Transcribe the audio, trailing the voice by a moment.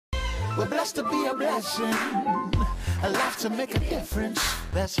We're blessed to be a blessing, a life to make a difference.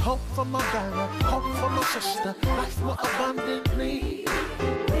 There's hope for my brother, hope for my sister, life more abundantly.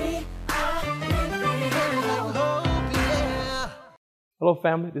 Hello,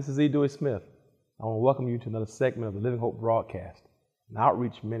 family. This is Dewey Smith. I want to welcome you to another segment of the Living Hope broadcast, an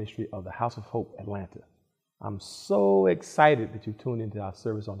outreach ministry of the House of Hope, Atlanta. I'm so excited that you tuned into our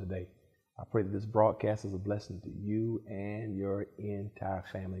service on today. I pray that this broadcast is a blessing to you and your entire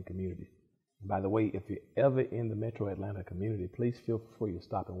family and community. And by the way, if you're ever in the Metro Atlanta community, please feel free to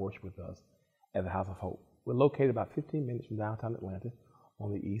stop and worship with us at the House of Hope. We're located about 15 minutes from downtown Atlanta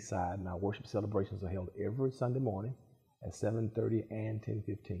on the east side, and our worship celebrations are held every Sunday morning at 7:30 and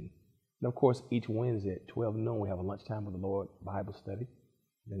 10:15. And of course, each Wednesday at 12 noon, we have a lunchtime with the Lord Bible study,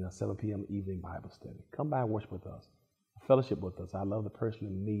 then a 7 p.m. evening Bible study. Come by and worship with us, fellowship with us. I love to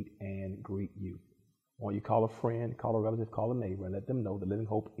personally meet and greet you. Or you call a friend, call a relative, call a neighbor, and let them know that Living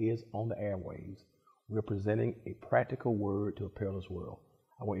Hope is on the airwaves. We're presenting a practical word to a perilous world.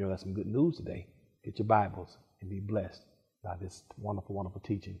 I want you to know that's some good news today. Get your Bibles and be blessed by this wonderful, wonderful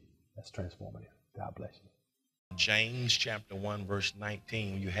teaching that's transformative. God bless you. James chapter 1, verse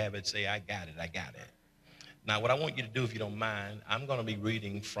 19. When you have it, say, I got it, I got it. Now, what I want you to do, if you don't mind, I'm going to be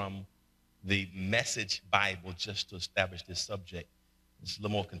reading from the Message Bible just to establish this subject. It's a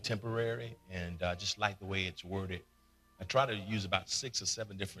little more contemporary, and I just like the way it's worded. I try to use about 6 or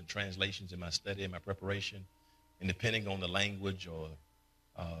 7 different translations in my study and my preparation, and depending on the language or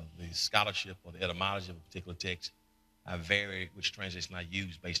the scholarship or the etymology of a particular text, I vary which translation I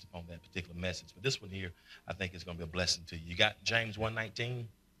use based upon that particular message. But this one here, I think is going to be a blessing to you. You got James 1:19?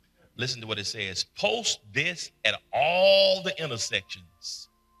 Listen to what it says. Post this at all the intersections,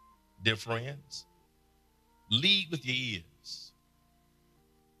 dear friends. Lead with your ears.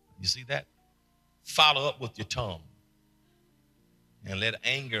 You see that? Follow up with your tongue. And let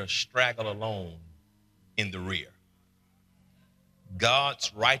anger straggle along in the rear.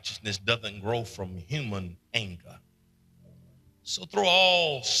 God's righteousness doesn't grow from human anger. So throw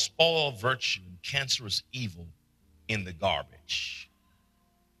all spoiled virtue and cancerous evil in the garbage.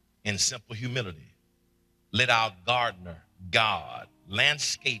 In simple humility, let our gardener, God,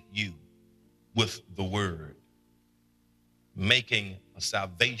 landscape you with the word, making a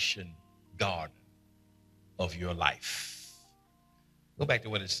salvation garden of your life. Go back to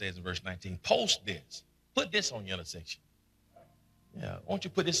what it says in verse 19. Post this. Put this on your intersection. Yeah, why don't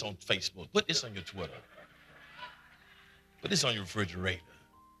you put this on Facebook? Put this on your Twitter. Put this on your refrigerator.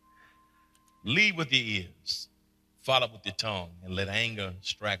 Lead with your ears. Follow up with your tongue, and let anger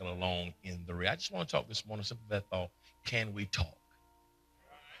straggle along in the rear. I just want to talk this morning, simply that thought, can we talk?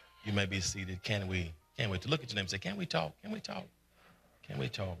 You may be seated. Can we to look at your name and say, can we talk? Can we talk? Can we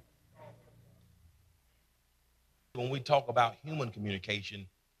talk? When we talk about human communication,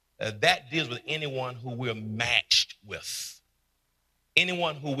 that deals with anyone who we're matched with,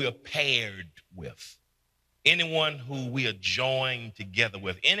 anyone who we're paired with, anyone who we are joined together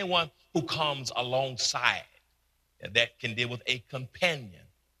with, anyone who comes alongside, that can deal with a companion,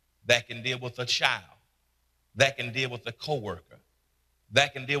 that can deal with a child, that can deal with a coworker,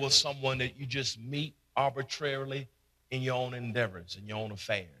 that can deal with someone that you just meet arbitrarily in your own endeavors, in your own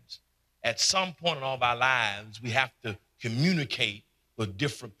affairs. At some point in all of our lives, we have to communicate with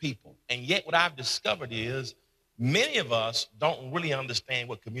different people. And yet what I've discovered is many of us don't really understand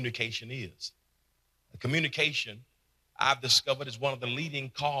what communication is. Communication, I've discovered, is one of the leading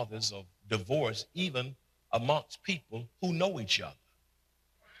causes of divorce, even amongst people who know each other.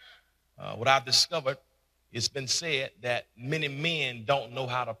 What I've discovered, it's been said that many men don't know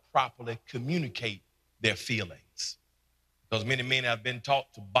how to properly communicate their feelings, because many men have been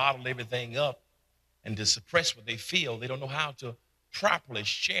taught to bottle everything up and to suppress what they feel. They don't know how to properly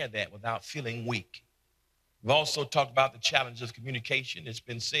share that without feeling weak. We've also talked about the challenges of communication. It's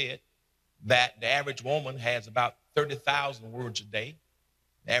been said that the average woman has about 30,000 words a day.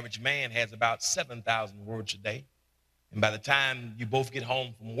 The average man has about 7,000 words a day. And by the time you both get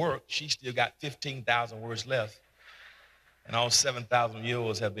home from work, she's still got 15,000 words left. And all 7,000 of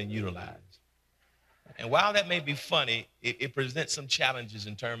yours have been utilized. And while that may be funny, it presents some challenges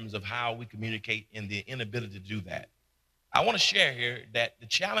in terms of how we communicate and the inability to do that. I want to share here that the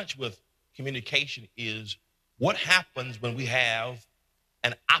challenge with communication is what happens when we have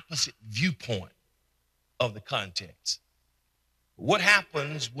an opposite viewpoint of the context. What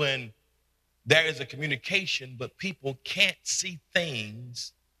happens when there is a communication, but people can't see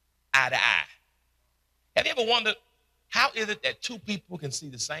things eye to eye? Have you ever wondered, how is it that two people can see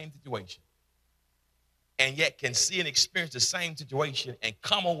the same situation and yet can see and experience the same situation and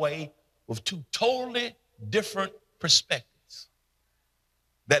come away with two totally different perspectives?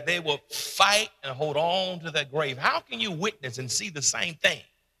 that they will fight and hold on to their grave. How can you witness and see the same thing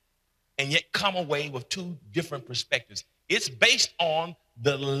and yet come away with two different perspectives? It's based on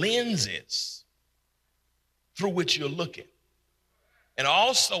the lenses through which you're looking. And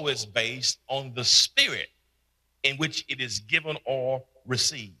also it's based on the spirit in which it is given or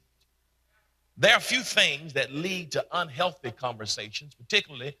received. There are a few things that lead to unhealthy conversations,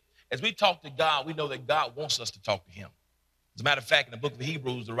 particularly as we talk to God. We know that God wants us to talk to him. As a matter of fact, in the book of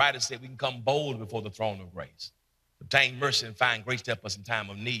Hebrews, the writer said we can come bold before the throne of grace, obtain mercy and find grace to help us in time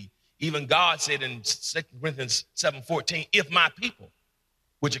of need. Even God said in 2 Corinthians 7:14, if my people,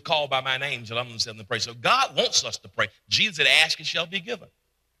 which are called by my name, shall humble themselves and pray. So God wants us to pray. Jesus said, ask and shall be given.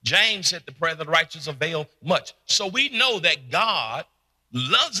 James said the prayer of the righteous avail much. So we know that God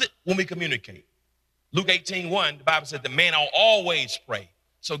loves it when we communicate. Luke 18:1, the Bible said the man ought always pray.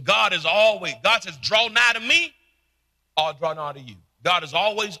 So God says, draw nigh to me, or draw nigh to you. God is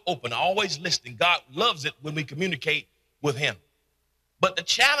always open, always listening. God loves it when we communicate with him. But the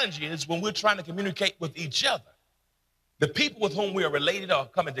challenge is when we're trying to communicate with each other, the people with whom we are related or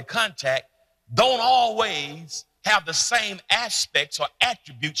come into contact don't always have the same aspects or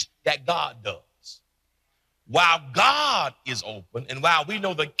attributes that God does. While God is open and while we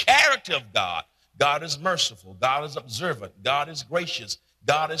know the character of God, God is merciful, God is observant, God is gracious,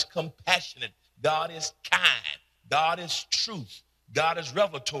 God is compassionate, God is kind, God is truth, God is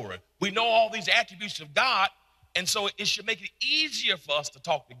revelatory. We know all these attributes of God, and so it should make it easier for us to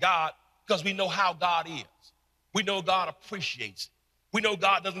talk to God because we know how God is. We know God appreciates it. We know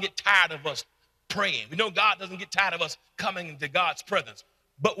God doesn't get tired of us praying. We know God doesn't get tired of us coming into God's presence.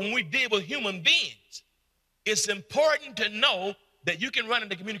 But when we deal with human beings, it's important to know that you can run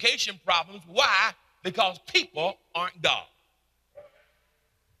into communication problems. Why? Because people aren't God.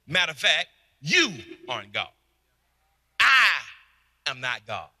 Matter of fact, you aren't God. I am not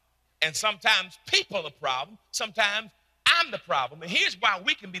God. And sometimes people are the problem. Sometimes I'm the problem. And here's why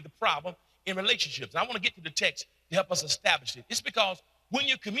we can be the problem in relationships. And I want to get to the text to help us establish it. It's because when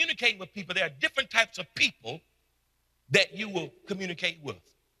you're communicating with people, there are different types of people that you will communicate with.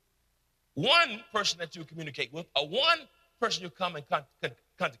 One person that you communicate with, or one person you come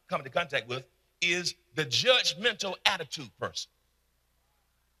into contact with, is the judgmental attitude person.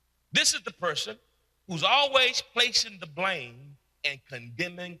 This is the person who's always placing the blame and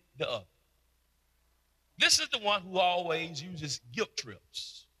condemning the other. This is the one who always uses guilt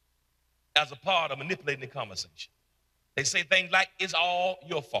trips as a part of manipulating the conversation. They say things like, it's all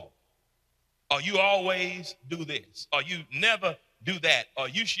your fault, or you always do this, or you never do that, or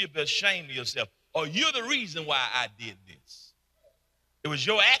you should be ashamed of yourself, or you're the reason why I did this. It was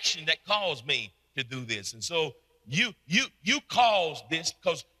your action that caused me to do this. And so you caused this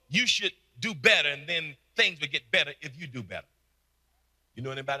because you should do better, and then things will get better if you do better. You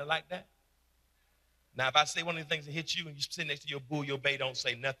know anybody like that? Now, if I say one of the things that hit you and you sit next to your bull, your bay, don't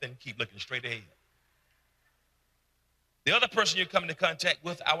say nothing, keep looking straight ahead. The other person you're coming into contact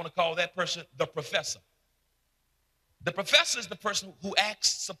with, I want to call that person the professor. The professor is the person who acts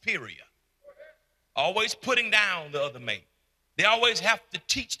superior, always putting down the other mate. They always have to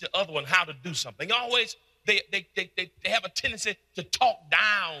teach the other one how to do something. They have a tendency to talk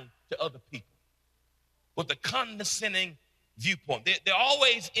down to other people with a condescending viewpoint. They're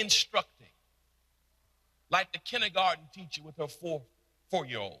always instructing, like the kindergarten teacher with her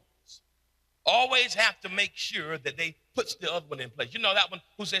four-year-olds. Always have to make sure that they puts the other one in place. You know that one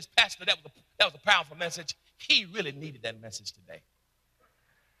who says, Pastor, that was a powerful message. He really needed that message today.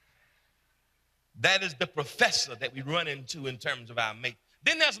 That is the professor that we run into in terms of our mate.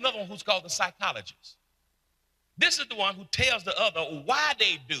 Then there's another one who's called the psychologist. This is the one who tells the other why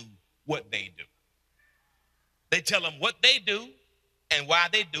they do what they do. They tell them what they do and why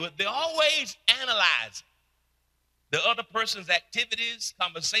they do it. They're always analyzing the other person's activities,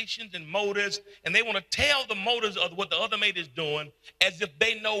 conversations, and motives, and they want to tell the motives of what the other mate is doing as if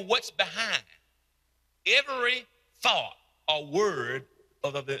they know what's behind every thought or word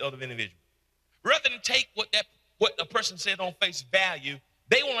of the other individual. Rather than take what a person said on face value,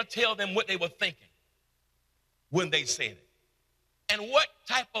 they want to tell them what they were thinking when they said it. And what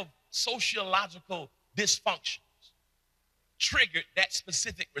type of sociological dysfunctions triggered that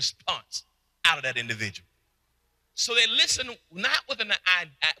specific response out of that individual. So they listen not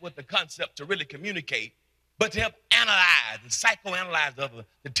with the concept to really communicate, but to help analyze and psychoanalyze the other,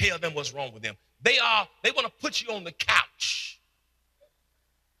 to tell them what's wrong with them. They want to put you on the couch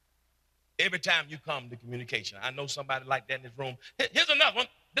every time you come to communication. I know somebody like that in this room. Here's another one.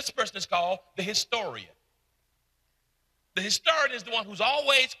 This person is called the historian. The historian is the one who's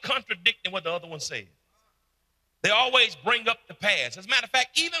always contradicting what the other one says. They always bring up the past. As a matter of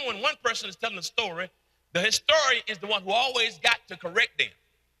fact, even when one person is telling a story, the historian is the one who always got to correct them.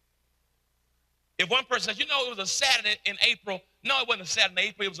 If one person says, you know, it was a Saturday in April. No, it wasn't a Saturday in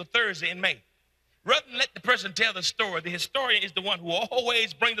April. It was a Thursday in May. Rather than let the person tell the story, the historian is the one who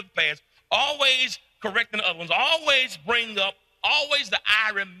always brings up the past, always correcting the other ones, always bring up, always the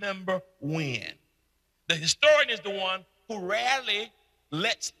I remember when. The historian is the one who rarely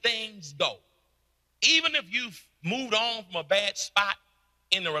lets things go. Even if you've moved on from a bad spot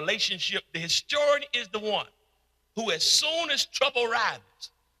in the relationship, the historian is the one who, as soon as trouble rises,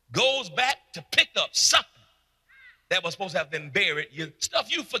 goes back to pick up something that was supposed to have been buried,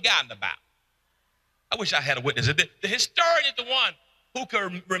 stuff you've forgotten about. I wish I had a witness. The historian is the one who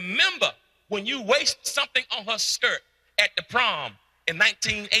can remember when you wasted something on her skirt at the prom in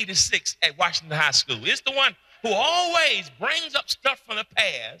 1986 at Washington High School. It's the one who always brings up stuff from the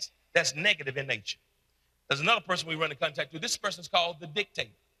past that's negative in nature. There's another person we run in contact with. This person's called the dictator.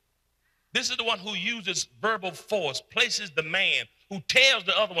 This is the one who uses verbal force, places the man, who tells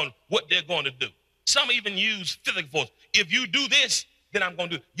the other one what they're going to do. Some even use physical force. If you do this, then I'm going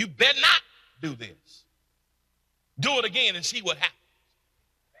to do it. You better not do this. Do it again and see what happens.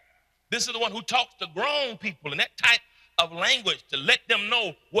 This is the one who talks to grown people in that type of language to let them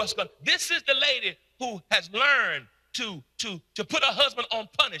know what's going on. This is the lady who has learned to put her husband on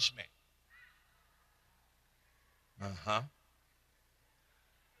punishment.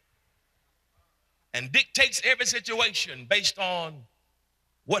 And dictates every situation based on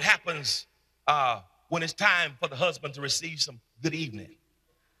what happens when it's time for the husband to receive some good evening.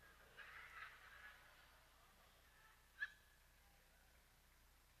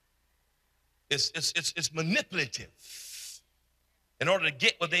 It's manipulative. In order to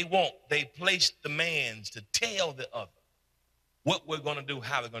get what they want, they place demands to tell the other what we're going to do,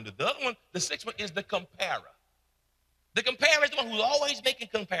 how we're going to do. The other one, the sixth one, is the comparer. The comparer is the one who's always making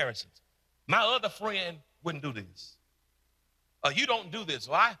comparisons. My other friend wouldn't do this. You don't do this.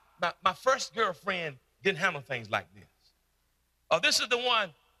 My first girlfriend didn't handle things like this. This is the one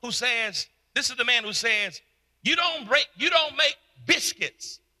who says, this is the man who says, you don't make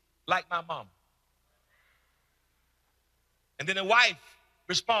biscuits like my mama. And then the wife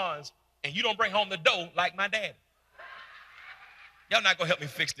responds, and you don't bring home the dough like my dad. Y'all not gonna help me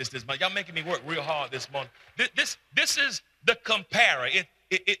fix this morning. Y'all making me work real hard this morning. This is the comparer.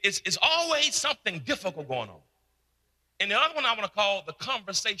 It's always something difficult going on. And the other one I want to call the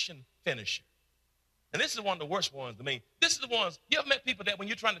conversation finisher. And this is one of the worst ones to me. This is the ones, you ever met people that when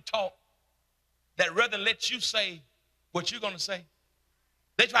you're trying to talk, that rather than let you say what you're going to say,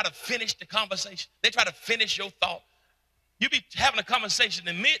 they try to finish the conversation. They try to finish your thought. You be having a conversation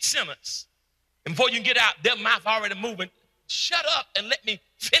in mid-sentence, and before you can get out, their mouth already moving. Shut up and let me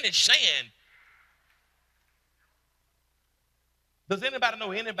finish saying. Does anybody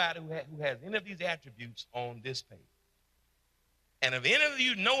know anybody who has any of these attributes on this page? And if any of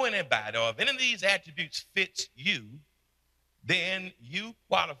you know anybody, or if any of these attributes fits you, then you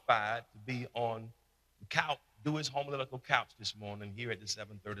qualified to be on the couch, Dewey's homiletical couch this morning here at the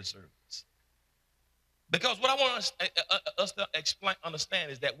 7:30 service. Because what I want us to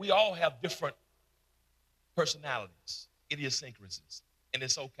understand is that we all have different personalities, idiosyncrasies, and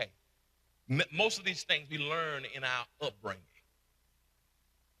it's okay. Most of these things we learn in our upbringing.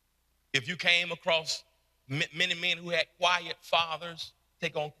 If you came across many men who had quiet fathers,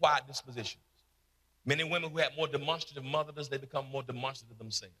 take on quiet dispositions. Many women who had more demonstrative mothers, they become more demonstrative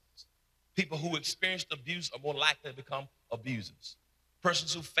themselves. People who experienced abuse are more likely to become abusers.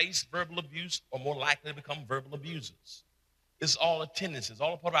 Persons who face verbal abuse are more likely to become verbal abusers. It's all a tendency. It's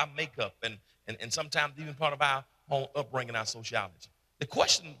all a part of our makeup and sometimes even part of our own upbringing, our sociology. The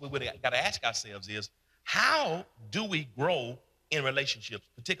question we really got to ask ourselves is, how do we grow in relationships,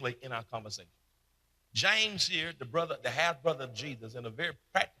 particularly in our conversation? James here, the half-brother of Jesus, in a very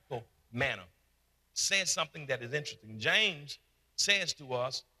practical manner, says something that is interesting. James says to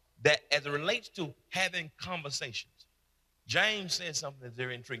us that as it relates to having conversations, James says something that's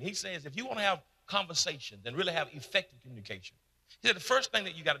very intriguing. He says if you want to have conversations and really have effective communication, he said the first thing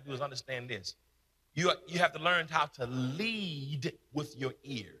that you got to do is understand this. You have to learn how to lead with your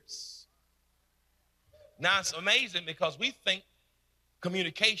ears. Now, it's amazing because we think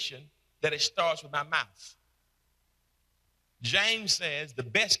communication that it starts with my mouth. James says the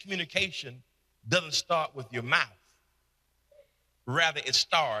best communication doesn't start with your mouth. Rather, it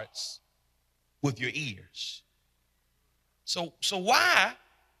starts with your ears. So why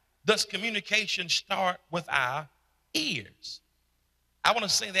does communication start with our ears? I want to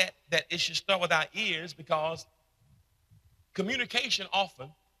say that it should start with our ears because communication often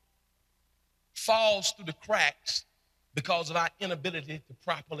falls through the cracks because of our inability to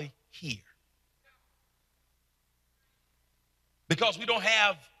properly hear. Because we don't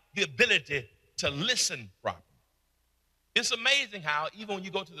have the ability to listen properly. It's amazing how even when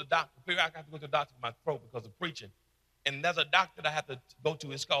you go to the doctor, I have to go to the doctor for my throat because of preaching, and there's a doctor that I have to go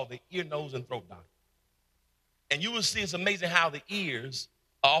to. It's called the ear, nose, and throat doctor. And you will see it's amazing how the ears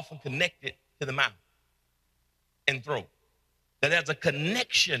are often connected to the mouth and throat. That there's a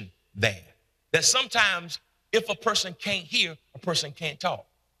connection there. That sometimes if a person can't hear, a person can't talk.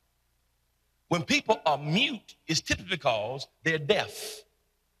 When people are mute, it's typically because they're deaf.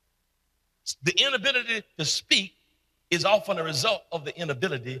 The inability to speak is often a result of the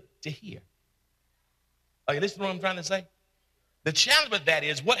inability to hear. Are you listening to what I'm trying to say? The challenge with that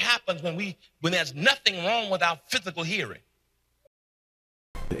is what happens when there's nothing wrong with our physical hearing.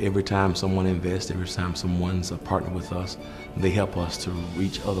 Every time someone invests, every time someone's a partner with us, they help us to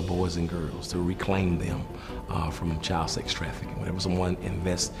reach other boys and girls, to reclaim them from child sex trafficking. Whenever someone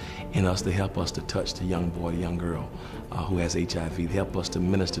invests in us, they help us to touch the young boy, the young girl who has HIV. They help us to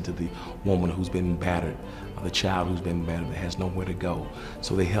minister to the woman who's been battered, the child who's been battered that has nowhere to go.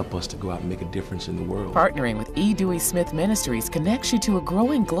 So they help us to go out and make a difference in the world. Partnering with E. Dewey Smith Ministries connects you to a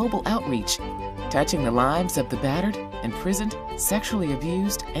growing global outreach, touching the lives of the battered, imprisoned, sexually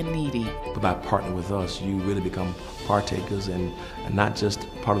abused, and needy. But by partnering with us, you really become partakers and not just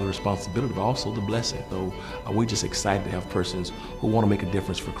part of the responsibility, but also the blessing. So we're just excited to have persons who want to make a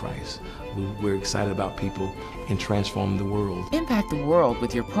difference for Christ. We're excited about people and transforming the world. Impact the world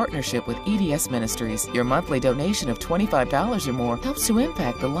with your partnership with EDS Ministries. Your monthly donation of $25 or more helps to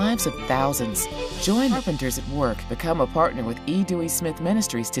impact the lives of thousands. Join Carpenters at Work. Become a partner with E. Dewey Smith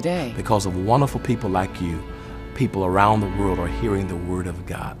Ministries today. Because of wonderful people like you, people around the world are hearing the word of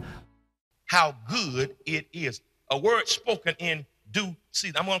God. How good it is. A word spoken in due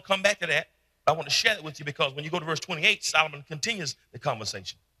season. I'm going to come back to that. I want to share it with you because when you go to verse 28, Solomon continues the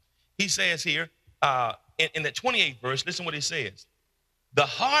conversation. He says here in the 28th verse, listen what he says. The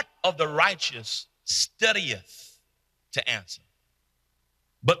heart of the righteous studieth to answer,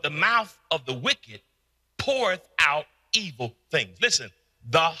 but the mouth of the wicked poureth out evil things. Listen,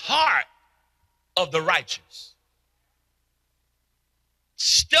 the heart of the righteous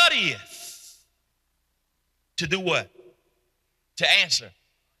studieth to do what? To answer.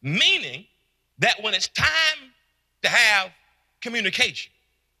 Meaning that when it's time to have communication,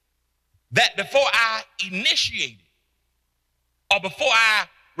 that before I initiate it or before I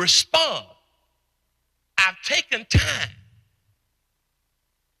respond, I've taken time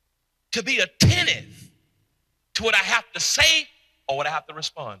to be attentive to what I have to say or what I have to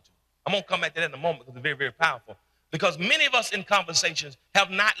respond to. I'm going to come back to that in a moment because it's very, very powerful. Because many of us in conversations have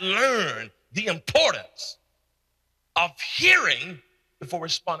not learned the importance of hearing before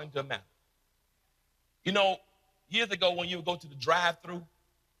responding to a matter. You know, years ago when you would go to the drive-thru,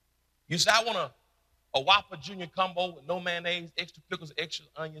 you say, I want a Whopper Junior combo with no mayonnaise, extra pickles, extra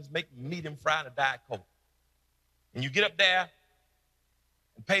onions, make medium fry and a Diet Coke. And you get up there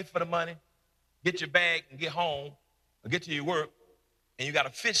and pay for the money, get your bag and get home or get to your work, and you got a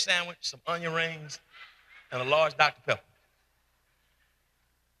fish sandwich, some onion rings, and a large Dr. Pepper.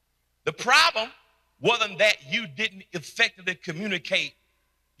 The problem wasn't that you didn't effectively communicate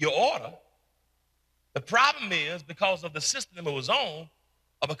your order. The problem is because of the system it was on,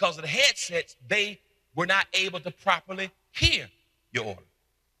 or because of the headsets, they were not able to properly hear your order.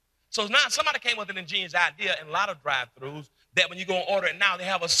 So now somebody came with an ingenious idea in a lot of drive-thrus that when you go and order it now, they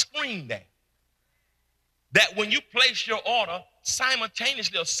have a screen there. That when you place your order,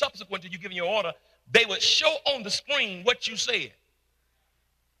 simultaneously or subsequent to you giving your order, they would show on the screen what you said.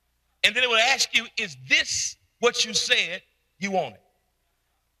 And then it would ask you, is this what you said you wanted?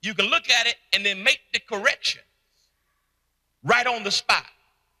 You can look at it and then make the correction right on the spot.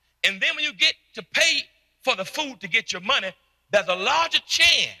 And then when you get to pay for the food to get your money, there's a larger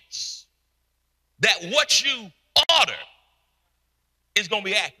chance that what you order is going to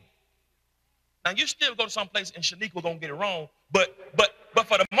be accurate. Now, you still go to some place and Shaniqua going to get it wrong, but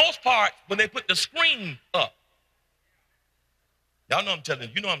for the most part, when they put the screen up, y'all know I'm telling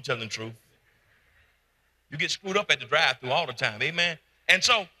you know I'm telling the truth. You get screwed up at the drive-thru all the time, amen? And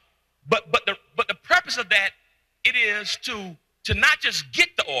so, but the purpose of that, it is to not just get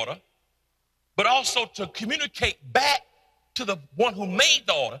the order, but also to communicate back to the one who made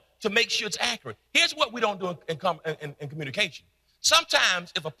the order to make sure it's accurate. Here's what we don't do in communication.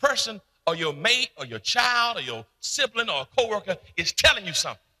 Sometimes if a person or your mate or your child or your sibling or a coworker is telling you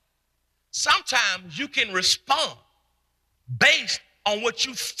something, sometimes you can respond based on what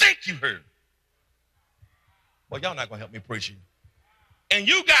you think you heard. Well, y'all not going to help me preach you. And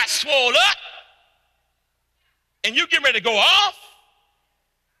you got swole up and you get ready to go off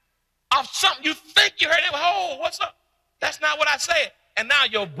something you think you heard. Oh, what's up? That's not what I said. And now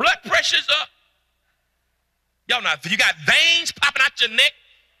your blood pressure's up. Y'all know, you got veins popping out your neck.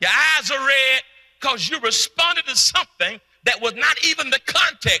 Your eyes are red because you responded to something that was not even the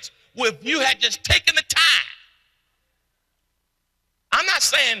context if you had just taken the time. I'm not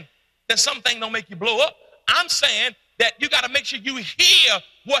saying that something don't make you blow up. I'm saying that you got to make sure you hear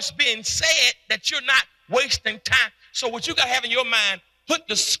what's being said, that you're not wasting time. So what you got to have in your mind, put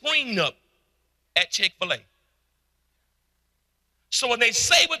the screen up at Chick-fil-A. So when they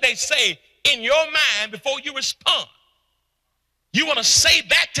say what they say, in your mind, before you respond, you want to say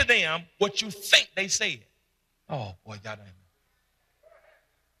back to them what you think they said. Oh, boy, y'all don't know.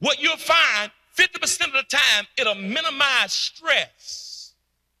 What you'll find, 50% of the time, it'll minimize stress.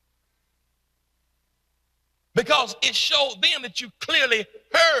 Because it showed them that you clearly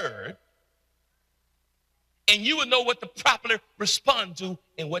heard, and you would know what to properly respond to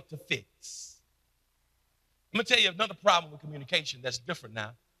and what to fix. I'm going to tell you another problem with communication that's different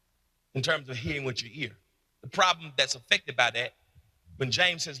now in terms of hearing with your ear. The problem that's affected by that, when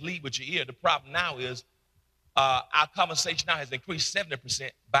James says lead with your ear, the problem now is our conversation now has increased 70%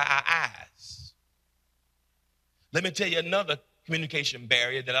 by our eyes. Let me tell you another communication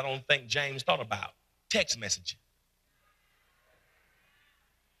barrier that I don't think James thought about: text messaging.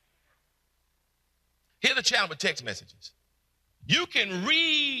 Here's the challenge with text messages. You can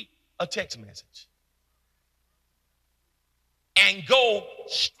read a text message and go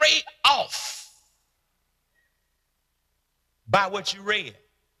straight off by what you read.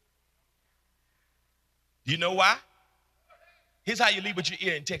 Do you know why? Here's how you leave with your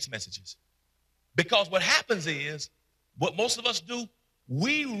ear in text messages. Because what happens is, what most of us do,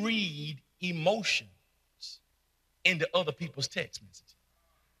 we read emotions into other people's text messages.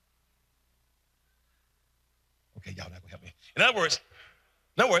 Okay, y'all not gonna help me. In other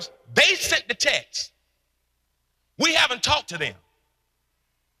words, they sent the text. We haven't talked to them.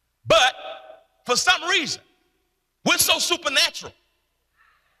 But for some reason, we're so supernatural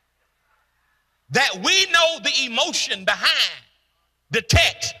that we know the emotion behind the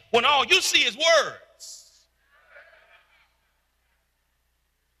text when all you see is words.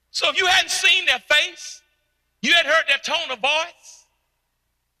 So if you hadn't seen their face, you hadn't heard their tone of voice,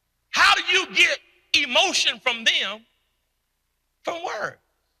 how do you get emotion from them from words?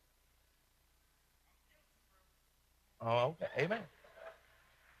 Oh, okay. Amen.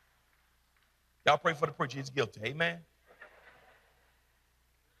 Y'all pray for the preacher. He's guilty. Amen.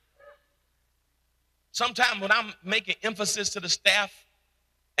 Sometimes when I'm making emphasis to the staff,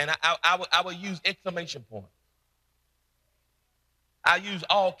 and I will use exclamation point. I use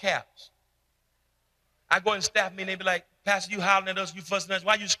all caps. I go in staff meeting, they be like, Pastor, you hollering at us, you fussing at us.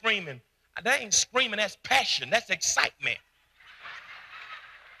 Why you screaming? That ain't screaming, that's passion, that's excitement.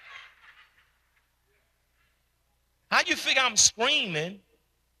 How you figure I'm screaming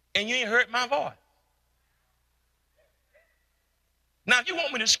and you ain't heard my voice? Now, if you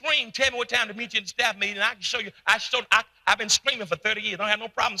want me to scream, tell me what time to meet you in the staff meeting, and I can show you. I've been screaming for 30 years. I don't have no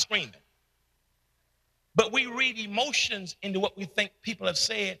problem screaming. But we read emotions into what we think people have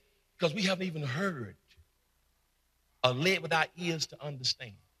said because we haven't even heard or led with our ears to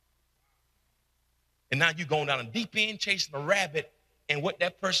understand. And now you're going down a deep end chasing a rabbit, and what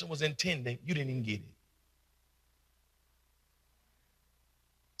that person was intending, you didn't even get it.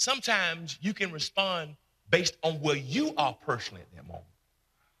 Sometimes you can respond based on where you are personally at that moment.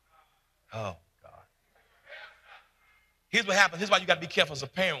 Oh, God. Here's what happens. Here's why you got to be careful as a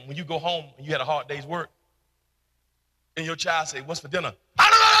parent when you go home and you had a hard day's work, and your child say, what's for dinner? Wait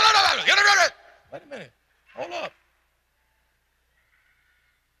a minute. Hold up.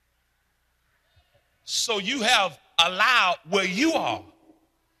 So you have allowed where you are.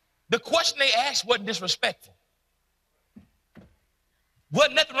 The question they asked wasn't disrespectful.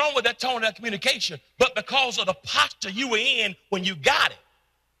 Wasn't nothing wrong with that tone of that communication, but because of the posture you were in when you got it.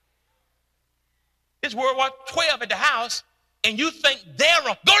 It's World War XII at the house, and you think they're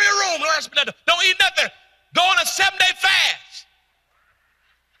wrong. Go to your room, don't ask me nothing. Don't eat nothing. Go on a 7-day fast.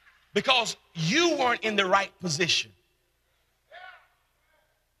 Because you weren't in the right position.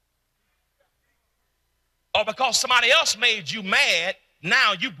 Or because somebody else made you mad,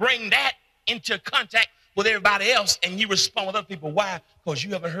 now you bring that into contact with everybody else and you respond with other people. Why? Because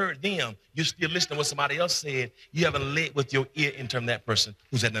you haven't heard them. You're still listening to what somebody else said. You haven't led with your ear in terms of that person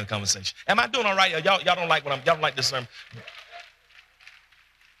who's had that conversation. Am I doing all right? Y'all don't like y'all don't like this sermon.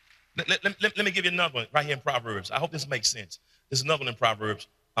 Let me give you another one right here in Proverbs. I hope this makes sense. There's another one in Proverbs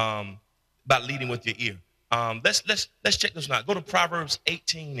about leading with your ear. Let's check this one out. Go to Proverbs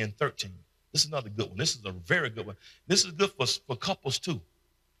 18 and 13. This is another good one. This is a very good one. This is good for couples too.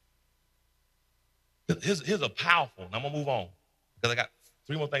 Here's a powerful, and I'm going to move on because I got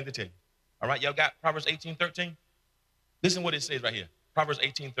 3 more things to tell you. All right, y'all got Proverbs 18:13? Listen what it says right here. Proverbs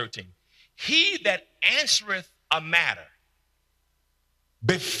 18:13. He that answereth a matter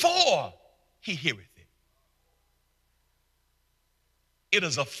before he heareth it, it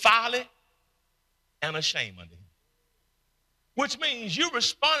is a folly and a shame unto him. Which means you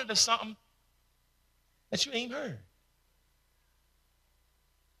responded to something that you ain't heard.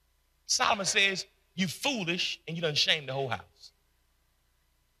 Solomon says, you foolish, and you done shamed the whole house.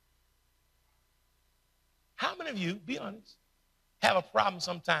 How many of you, be honest, have a problem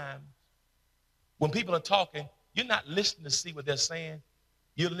sometimes when people are talking, you're not listening to see what they're saying,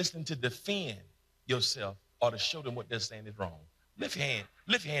 you're listening to defend yourself or to show them what they're saying is wrong. Lift your hand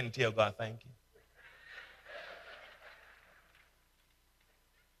and tell God thank you.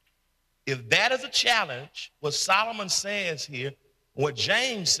 If that is a challenge, what Solomon says here, what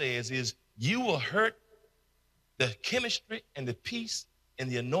James says is, you will hurt the chemistry and the peace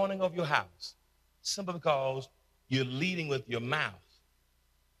and the anointing of your house simply because you're leading with your mouth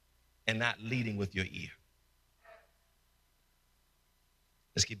and not leading with your ear.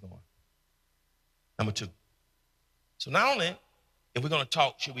 Let's keep going. Number 2. So not only if we're going to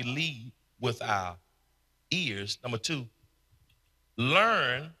talk, should we lead with our ears? Number 2,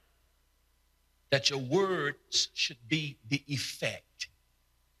 learn that your words should be the effect.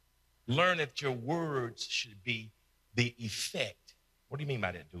 Learn that your words should be the effect. What do you mean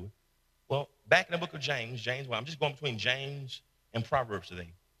by that, Dewey? Well, back in the book of James, well, I'm just going between James and Proverbs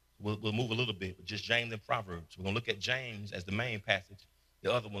today. We'll move a little bit, but just James and Proverbs. We're going to look at James as the main passage,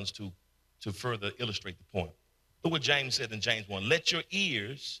 the other ones to further illustrate the point. Look what James said in James 1. Let your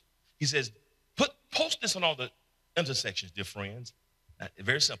ears, he says, post this on all the intersections, dear friends.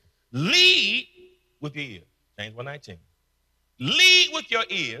 Very simple. Lead with your ears. James 1:19. Lead with your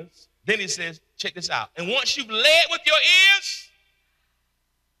ears. Then he says, check this out. And once you've led with your ears,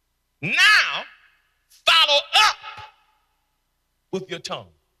 now follow up with your tongue.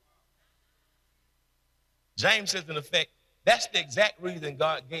 James says, in effect, that's the exact reason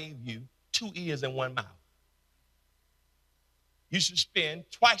God gave you 2 ears and 1 mouth. You should spend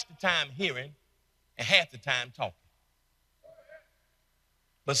twice the time hearing and half the time talking.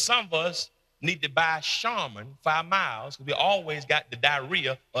 But some of us need to buy Charmin 5 miles because we always got the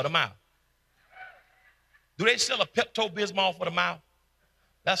diarrhea of the mouth. Do they sell a Pepto-Bismol for the mouth?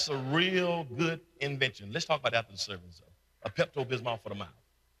 That's a real good invention. Let's talk about that after the service. A Pepto-Bismol for the mouth.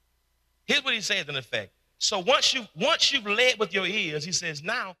 Here's what he says in effect. So once you've led with your ears, he says,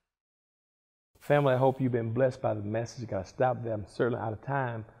 now. Family, I hope you've been blessed by the message. Got to stop there. I'm certainly out of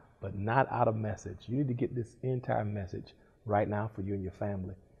time, but not out of message. You need to get this entire message right now for you and your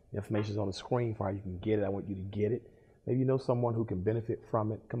family. The information is on the screen for how you can get it. I want you to get it. Maybe you know someone who can benefit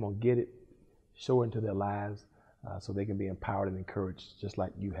from it. Come on, get it. Show it into their lives so they can be empowered and encouraged just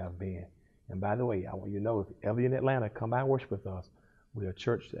like you have been. And by the way, I want you to know, if ever you're in Atlanta, come by and worship with us. We're a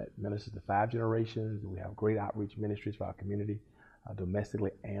church that ministers to 5 generations. We have great outreach ministries for our community,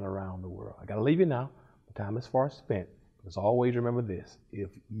 domestically and around the world. I got to leave you now. The time is far spent. But always remember this. If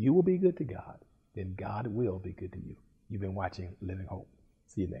you will be good to God, then God will be good to you. You've been watching Living Hope.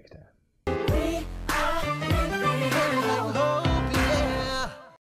 See you next time.